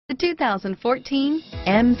The 2014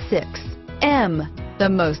 M6. M, the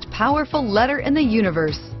most powerful letter in the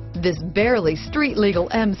universe. This barely street-legal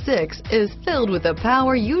M6 is filled with the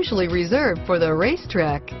power usually reserved for the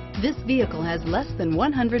racetrack. This vehicle has less than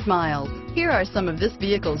 100 miles. Here are some of this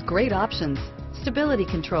vehicle's great options: stability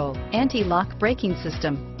control, anti-lock braking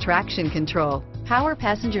system, traction control, power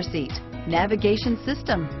passenger seat, navigation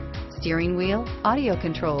system, steering wheel audio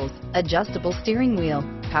controls, adjustable steering wheel,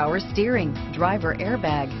 power steering, driver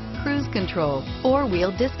airbag, cruise control,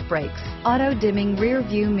 four-wheel disc brakes, auto-dimming rear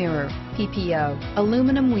view mirror, PPO,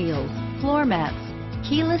 aluminum wheels, floor mats,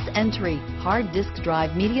 keyless entry, hard disk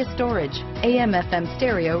drive media storage, AM/FM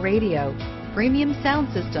stereo radio, premium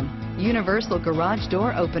sound system, universal garage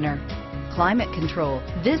door opener, climate control.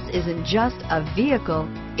 This isn't just a vehicle,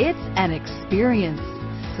 it's an experience.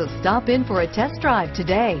 So stop in for a test drive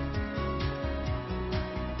today.